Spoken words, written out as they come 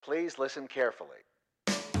Please listen carefully.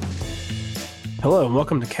 Hello and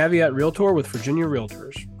welcome to Caveat Realtor with Virginia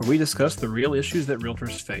Realtors, where we discuss the real issues that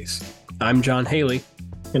realtors face. I'm John Haley.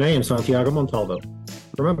 And I am Santiago Montalvo.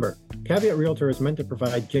 Remember, Caveat Realtor is meant to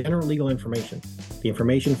provide general legal information. The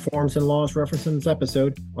information, forms, and laws referenced in this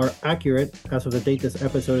episode are accurate as of the date this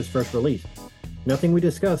episode is first released. Nothing we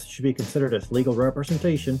discuss should be considered as legal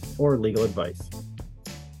representation or legal advice.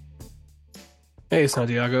 Hey,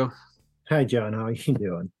 Santiago. Hi, John. How are you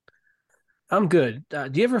doing? I'm good. Do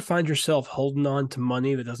you ever find yourself holding on to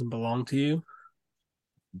money that doesn't belong to you?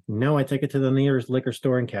 No, I take it to the nearest liquor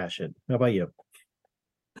store and cash it. How about you?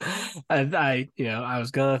 I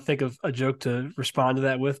was gonna think of a joke to respond to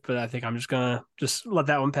that with, but I think I'm just gonna let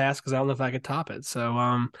that one pass because I don't know if I could top it. So,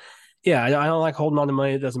 I don't like holding on to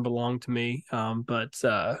money that doesn't belong to me. But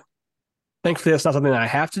thankfully, that's not something that I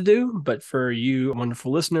have to do. But for you,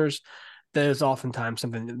 wonderful listeners, that is oftentimes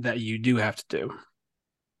something that you do have to do.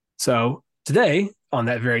 So today, on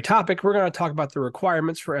that very topic, we're going to talk about the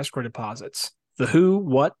requirements for escrow deposits: the who,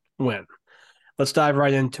 what, when. Let's dive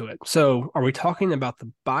right into it. So are we talking about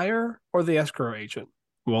the buyer or the escrow agent?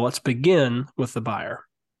 Well, let's begin with the buyer.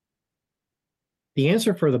 The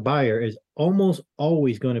answer for the buyer is almost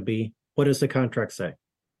always going to be, what does the contract say?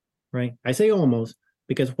 Right? I say almost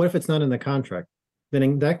because what if it's not in the contract? Then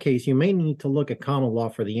in that case, you may need to look at common law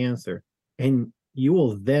for the answer, and you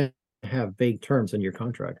will then have vague terms in your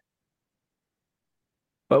contract.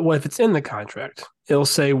 But what if it's in the contract? It'll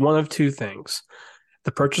say one of two things.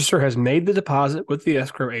 The purchaser has made the deposit with the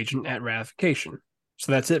escrow agent at ratification.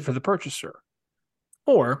 So that's it for the purchaser.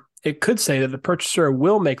 Or it could say that the purchaser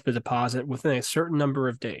will make the deposit within a certain number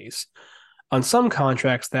of days. On some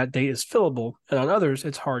contracts, that date is fillable, and on others,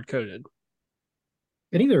 it's hard-coded.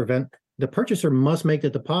 In either event, the purchaser must make the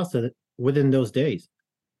deposit within those days.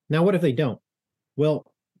 Now, what if they don't? Well,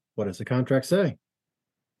 what does the contract say?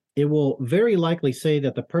 It will very likely say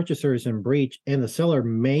that the purchaser is in breach and the seller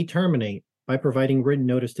may terminate by providing written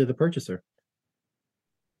notice to the purchaser.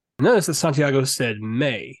 Notice that Santiago said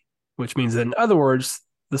may, which means that in other words,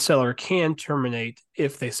 the seller can terminate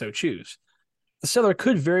if they so choose. The seller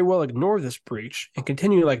could very well ignore this breach and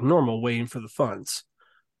continue like normal waiting for the funds.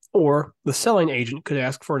 Or the selling agent could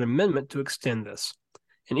ask for an amendment to extend this.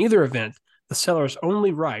 In either event, the seller's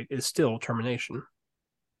only right is still termination.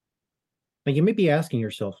 Now, you may be asking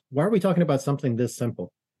yourself, why are we talking about something this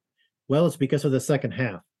simple? Well, it's because of the second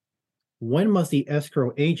half. When must the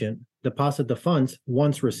escrow agent deposit the funds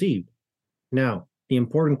once received? Now, the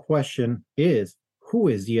important question is, who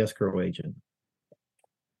is the escrow agent?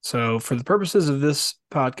 So for the purposes of this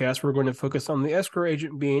podcast, we're going to focus on the escrow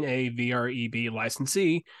agent being a VREB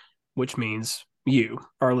licensee, which means you,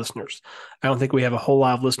 our listeners. I don't think we have a whole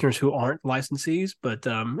lot of listeners who aren't licensees, but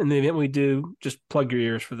in the event we do, just plug your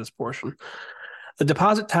ears for this portion. The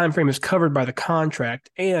deposit timeframe is covered by the contract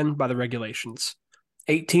and by the regulations.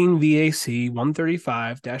 18 VAC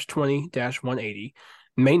 135-20-180,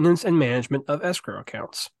 maintenance and management of escrow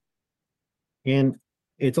accounts. And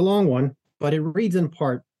it's a long one, but it reads in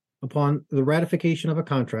part, upon the ratification of a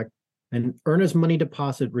contract, an earnest money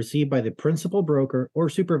deposit received by the principal broker or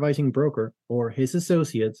supervising broker or his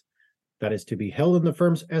associates that is to be held in the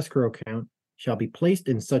firm's escrow account shall be placed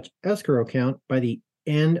in such escrow account by the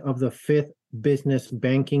end of the 5th business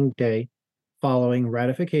banking day following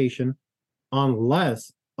ratification,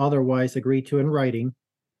 unless otherwise agreed to in writing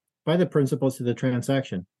by the principals to the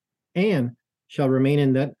transaction, and shall remain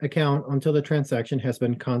in that account until the transaction has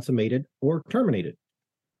been consummated or terminated.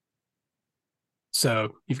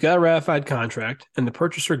 So you've got a ratified contract, and the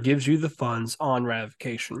purchaser gives you the funds on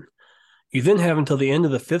ratification. You then have until the end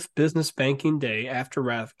of the 5th business banking day after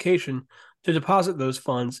ratification to deposit those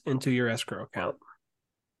funds into your escrow account.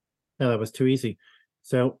 Now, that was too easy.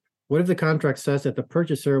 So what if the contract says that the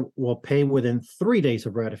purchaser will pay within 3 days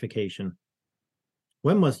of ratification?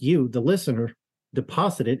 When must you, the listener,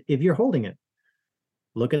 deposit it if you're holding it?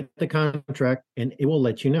 Look at the contract and it will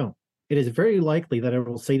let you know. It is very likely that it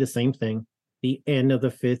will say the same thing, the end of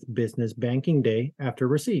the 5th business banking day after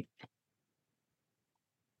receipt.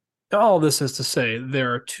 All this is to say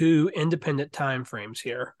there are two independent time frames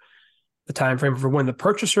here. The time frame for when the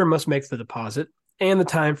purchaser must make the deposit and the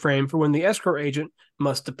time frame for when the escrow agent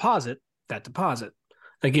must deposit that deposit.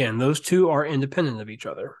 Again, those two are independent of each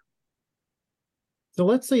other. So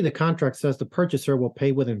let's say the contract says the purchaser will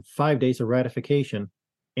pay within 5 days of ratification,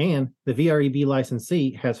 and the VREB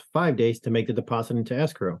licensee has 5 days to make the deposit into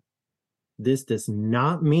escrow. This does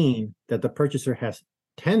not mean that the purchaser has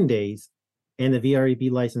 10 days and the VREB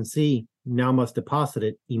licensee now must deposit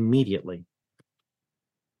it immediately.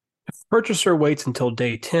 If the purchaser waits until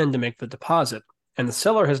day 10 to make the deposit, and the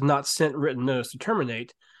seller has not sent written notice to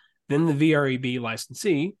terminate, then the VREB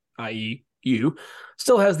licensee, i.e., you,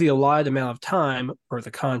 still has the allotted amount of time per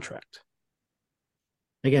the contract.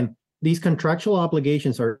 Again, these contractual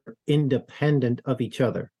obligations are independent of each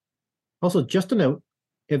other. Also, just a note,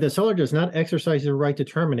 if the seller does not exercise the right to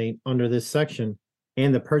terminate under this section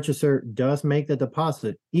and the purchaser does make the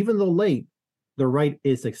deposit, even though late, the right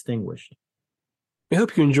is extinguished. We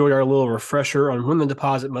hope you enjoyed our little refresher on when the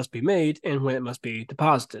deposit must be made and when it must be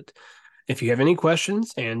deposited. If you have any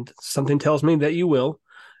questions, and something tells me that you will,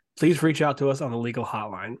 please reach out to us on the legal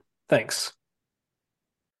hotline. Thanks.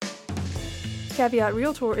 Caveat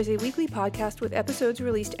Realtor is a weekly podcast with episodes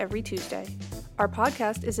released every Tuesday. Our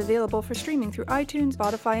podcast is available for streaming through iTunes,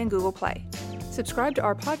 Spotify, and Google Play. Subscribe to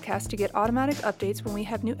our podcast to get automatic updates when we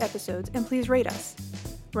have new episodes, and please rate us.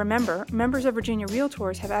 Remember, members of Virginia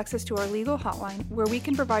Realtors have access to our legal hotline where we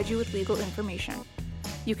can provide you with legal information.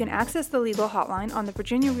 You can access the legal hotline on the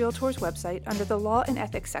Virginia Realtors website under the Law and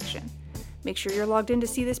Ethics section. Make sure you're logged in to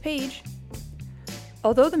see this page.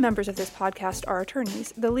 Although the members of this podcast are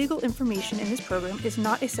attorneys, the legal information in this program is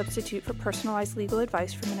not a substitute for personalized legal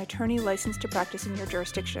advice from an attorney licensed to practice in your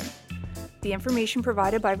jurisdiction. The information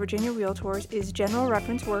provided by Virginia Realtors is general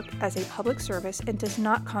reference work as a public service and does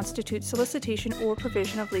not constitute solicitation or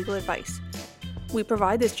provision of legal advice. We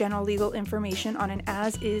provide this general legal information on an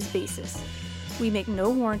as-is basis. We make no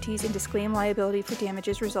warranties and disclaim liability for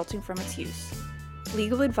damages resulting from its use.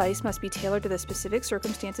 Legal advice must be tailored to the specific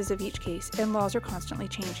circumstances of each case, and laws are constantly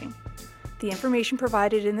changing. The information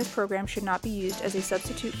provided in this program should not be used as a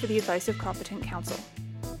substitute for the advice of competent counsel.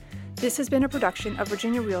 This has been a production of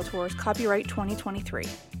Virginia Realtors, copyright 2023.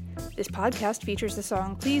 This podcast features the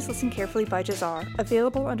song Please Listen Carefully by Jazar,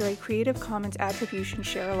 available under a Creative Commons Attribution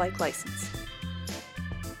Share Alike license.